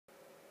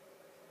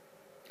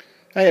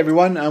Hey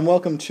everyone, and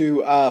welcome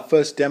to our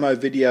first demo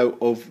video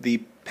of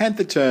the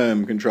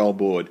Pantherturm Control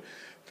Board.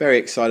 Very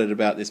excited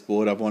about this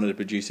board. I've wanted to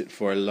produce it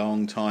for a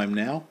long time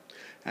now,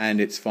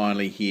 and it's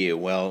finally here.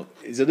 Well,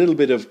 there's a little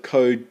bit of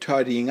code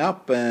tidying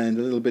up and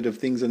a little bit of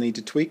things I need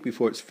to tweak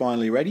before it's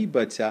finally ready,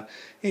 but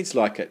it's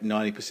like at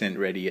 90%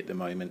 ready at the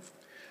moment.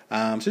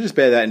 So just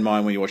bear that in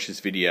mind when you watch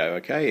this video,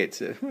 okay? It's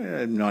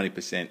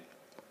 90%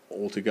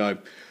 all to go.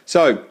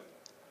 So,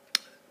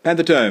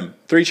 Pantherturm,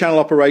 3-channel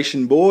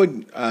operation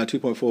board,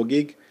 2.4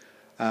 gig.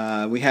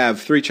 We have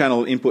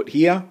 3-channel input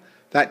here.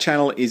 That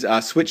channel is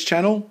our switch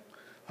channel.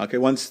 Okay,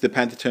 once the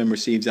Pantherturm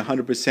receives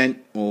 100%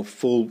 or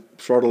full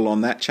throttle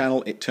on that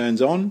channel, it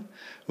turns on.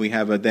 We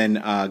have then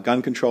our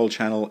gun control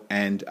channel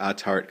and our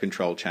turret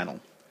control channel.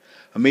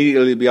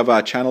 Immediately above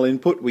our channel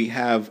input, we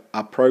have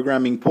our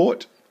programming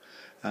port.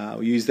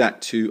 We use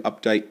that to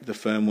update the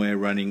firmware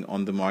running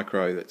on the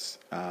micro that's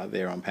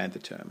there on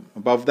Pantherturm.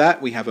 Above that,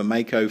 we have a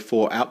Mako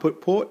 4 output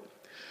port.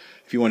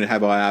 If you want to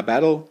have IR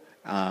battle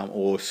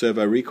or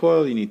servo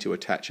recoil, you need to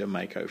attach a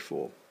Mako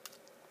 4.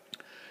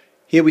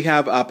 Here we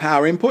have our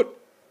power input,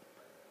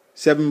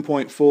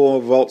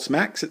 7.4 volts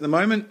max at the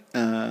moment.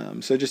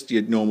 So just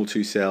your normal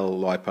 2-cell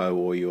LiPo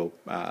or your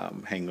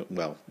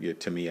your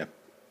Tamiya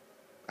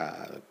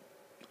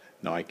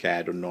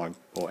NiCad or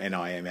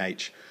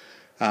NIMH.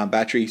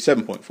 Battery,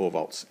 7.4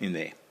 volts in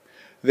there.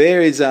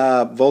 There is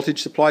a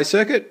voltage supply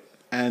circuit,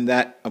 and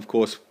that of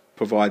course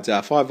provides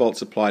our 5 volt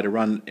supply to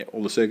run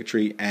all the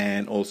circuitry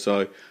and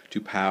also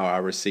to power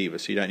our receiver,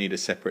 so you don't need a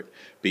separate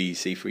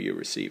BEC for your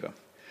receiver.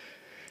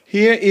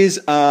 Here is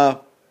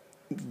our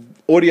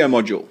audio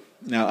module.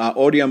 Now our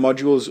audio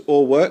modules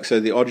all work, so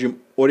the audio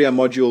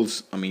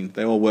modules,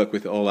 they all work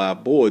with all our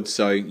boards,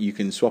 so you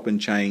can swap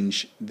and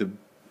change the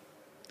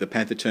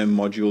Pantherturm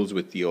modules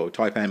with your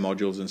Taipan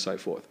modules and so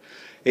forth.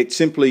 It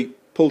simply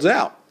pulls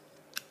out.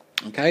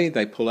 Okay,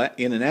 they pull that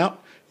in and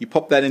out. You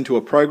pop that into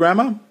a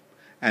programmer,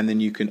 and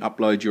then you can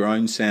upload your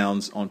own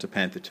sounds onto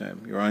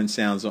Pantherturm, your own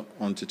sounds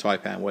onto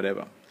Taipan,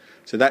 whatever.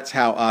 So that's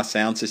how our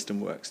sound system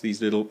works,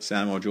 these little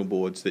sound module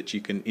boards that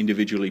you can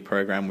individually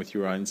program with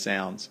your own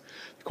sounds.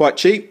 Quite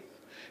cheap,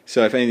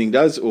 so if anything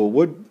does,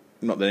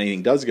 not that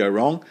anything does go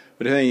wrong,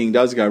 but if anything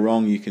does go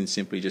wrong, you can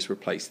simply just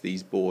replace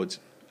these boards.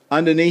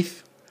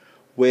 Underneath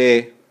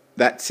where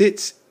that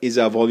sits is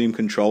our volume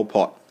control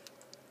pot.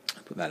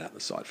 Put that out the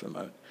side for a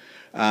moment.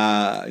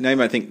 Now you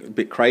might think a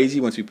bit crazy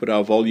once we put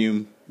our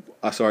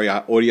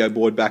our audio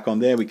board back on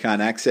there, we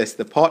can't access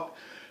the pot.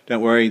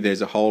 Don't worry,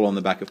 there's a hole on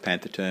the back of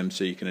Pantherturm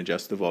so you can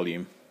adjust the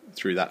volume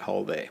through that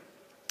hole there.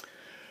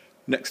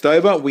 Next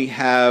over we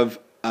have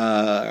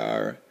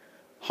our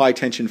high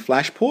tension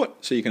flash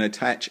port, so you can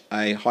attach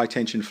a high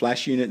tension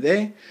flash unit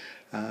there.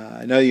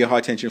 I know your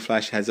high tension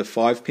flash has a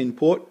 5-pin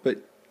port, but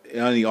it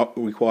only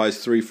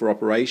requires 3 for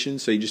operation,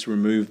 so you just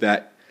remove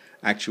that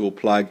actual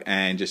plug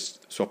and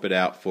just swap it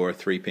out for a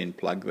 3-pin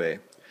plug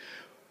there.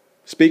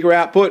 Speaker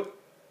output,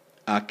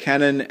 our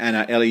Canon and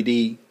our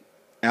LED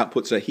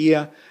outputs are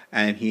here,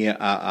 and here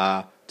are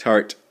our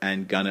turret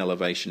and gun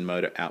elevation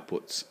motor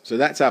outputs. So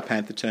that's our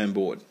Pantherturm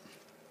board.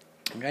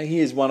 Okay,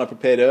 here's one I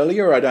prepared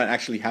earlier. I don't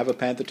actually have a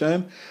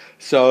Pantherturm,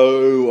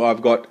 so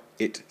I've got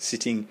it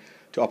sitting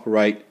to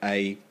operate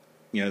the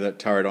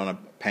turret on a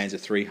Panzer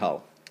III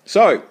hull.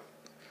 So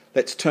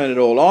let's turn it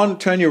all on.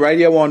 Turn your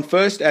radio on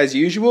first, as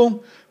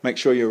usual. Make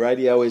sure your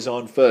radio is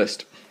on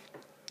first.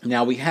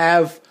 Now we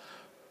have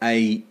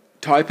a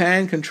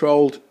Taipan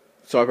connected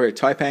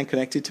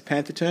to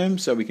Pantherturm,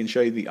 so we can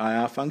show you the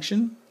IR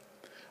function.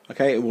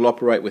 Okay, it will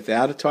operate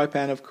without a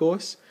Taipan, of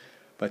course,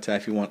 but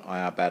if you want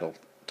IR battle,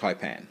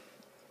 Taipan.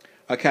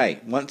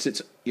 Okay,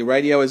 once your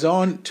radio is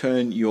on,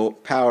 turn your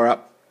power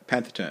up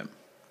Pantherturm.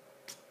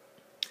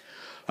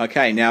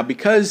 Okay, now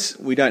because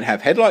we don't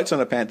have headlights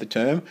on a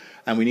Pantherturm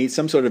and we need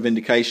some sort of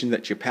indication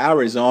that your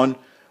power is on,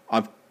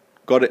 I've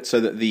got it so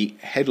that the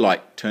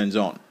headlight turns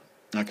on.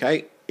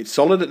 Okay, it's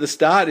solid at the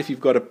start if you've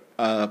got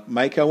a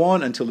Mako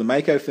on until the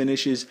Mako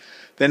finishes,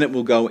 then it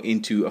will go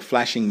into a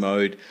flashing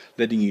mode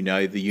letting you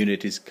know the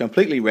unit is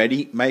completely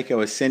ready. Mako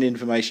has sent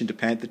information to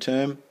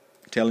Pantherturm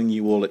telling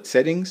you all its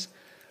settings,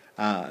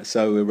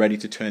 so we're ready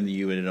to turn the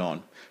unit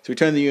on. So we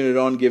turn the unit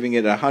on, giving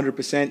it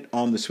 100%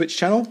 on the switch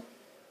channel.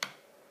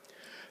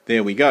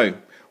 There we go.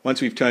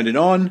 Once we've turned it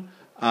on,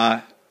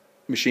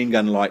 machine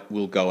gun light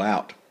will go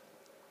out.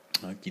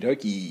 Okie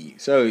dokie.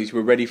 So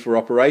we're ready for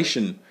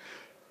operation.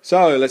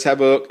 So let's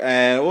have a look,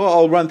 and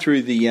I'll run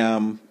through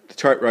the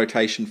turret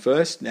rotation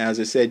first. Now, as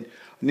I said,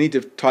 I need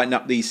to tighten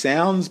up these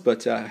sounds,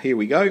 but here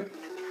we go.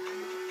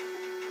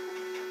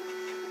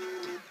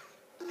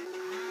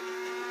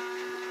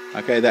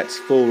 Okay, that's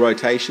full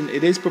rotation.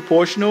 It is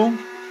proportional,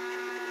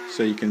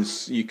 so you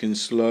can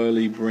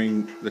slowly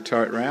bring the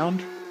turret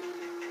round.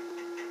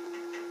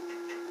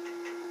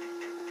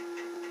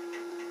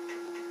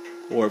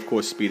 Or of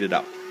course speed it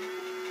up.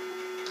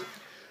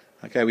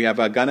 Okay, we have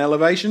our gun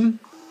elevation.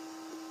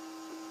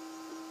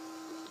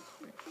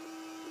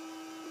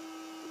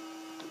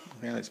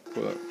 Okay, let's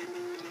put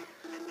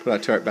our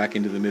turret back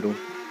into the middle.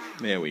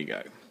 There we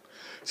go.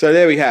 So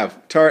there we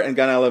have turret and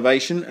gun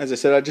elevation. As I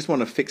said, I just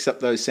want to fix up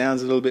those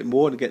sounds a little bit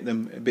more to get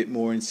them a bit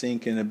more in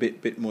sync and a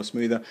bit more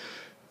smoother.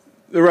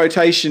 The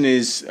rotation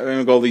is,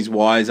 I've got all these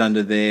wires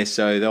under there,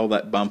 so all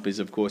that bump is,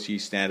 of course, your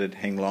standard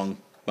hang-long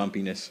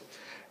bumpiness.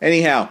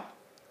 Anyhow,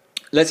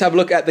 let's have a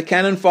look at the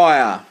cannon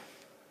fire.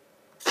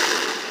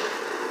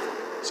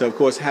 So, of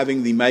course,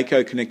 having the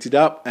Mako connected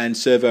up and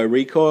servo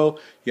recoil,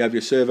 you have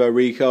your servo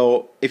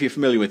recoil. If you're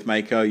familiar with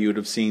Mako, you would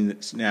have seen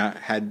it's now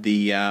had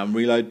the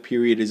reload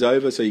period is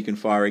over, so you can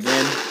fire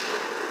again.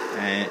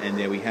 And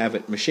there we have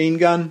it, machine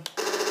gun.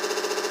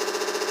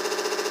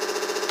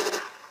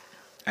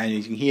 And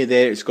you can hear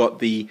there, it's got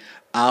the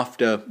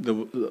after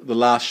the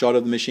last shot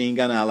of the machine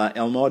gun, a la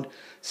L-mod,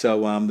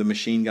 so the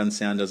machine gun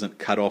sound doesn't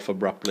cut off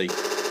abruptly.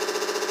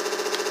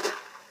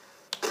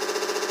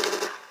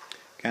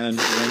 Cannon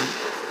again.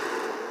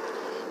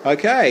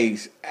 Okay,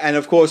 and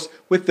of course,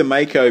 with the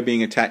Mako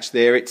being attached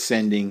there, it's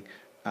sending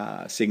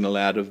signal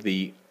out of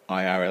the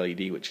IR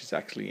LED, which is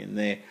actually in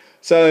there.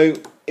 So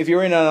if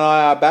you're in an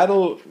IR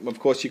battle, of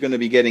course, you're going to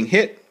be getting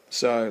hit.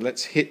 So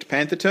let's hit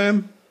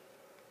Pantherturm.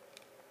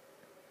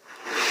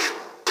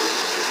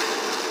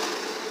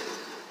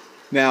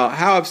 Now,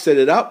 how I've set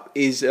it up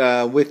is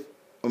with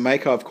a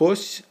Mako, of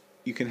course,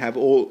 you can have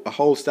a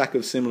whole stack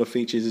of similar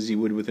features as you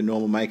would with a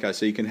normal Mako.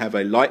 So you can have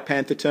a light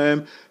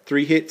Pantherturm,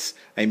 3 hits,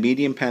 a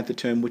medium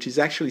Pantherturm, which is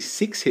actually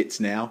 6 hits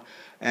now,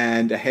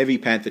 and a heavy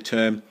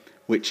Pantherturm,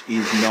 which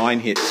is 9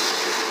 hits.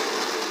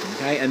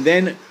 Okay, and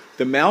then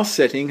the mouse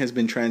setting has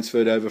been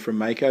transferred over from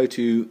Mako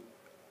to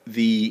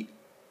the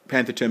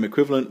Pantherturm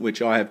equivalent,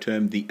 which I have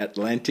termed the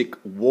Atlantic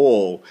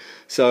Wall.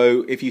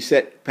 So if you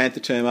set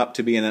Pantherturm up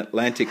to be an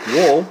Atlantic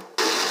Wall,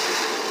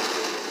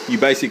 you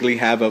basically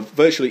have a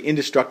virtually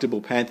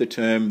indestructible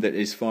Pantherturm that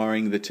is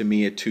firing the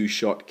Tamiya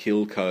 2-shot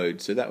kill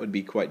code. So that would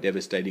be quite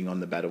devastating on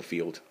the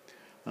battlefield.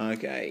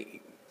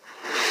 Okay.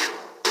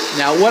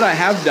 Now what I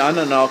have done,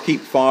 and I'll keep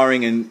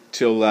firing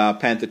until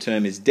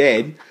Pantherturm is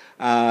dead,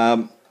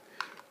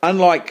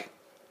 unlike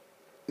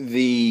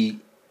the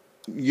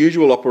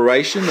usual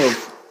operation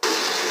of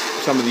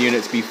some of the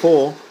units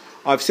before,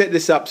 I've set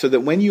this up so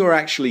that when you are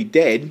actually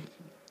dead,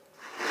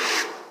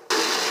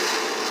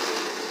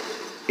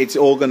 it's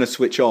all going to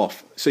switch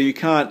off. So you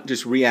can't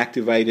just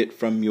reactivate it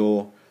from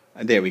your...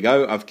 And there we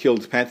go, I've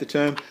killed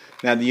Pantherturm.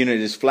 Now the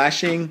unit is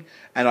flashing,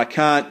 and I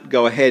can't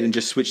go ahead and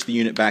just switch the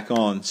unit back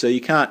on. So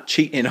you can't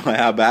cheat in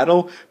IR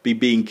battle, be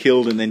being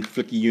killed and then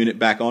flick your unit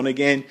back on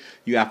again.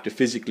 You have to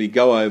physically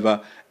go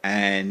over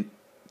and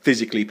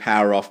physically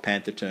power off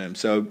Pantherturm.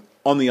 So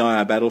on the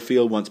IR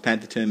battlefield, once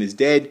Pantherturm is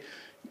dead,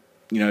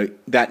 you know,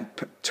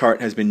 that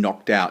turret has been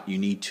knocked out. You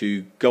need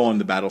to go on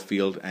the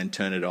battlefield and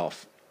turn it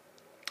off.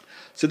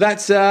 So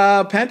that's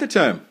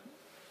Pantherturm.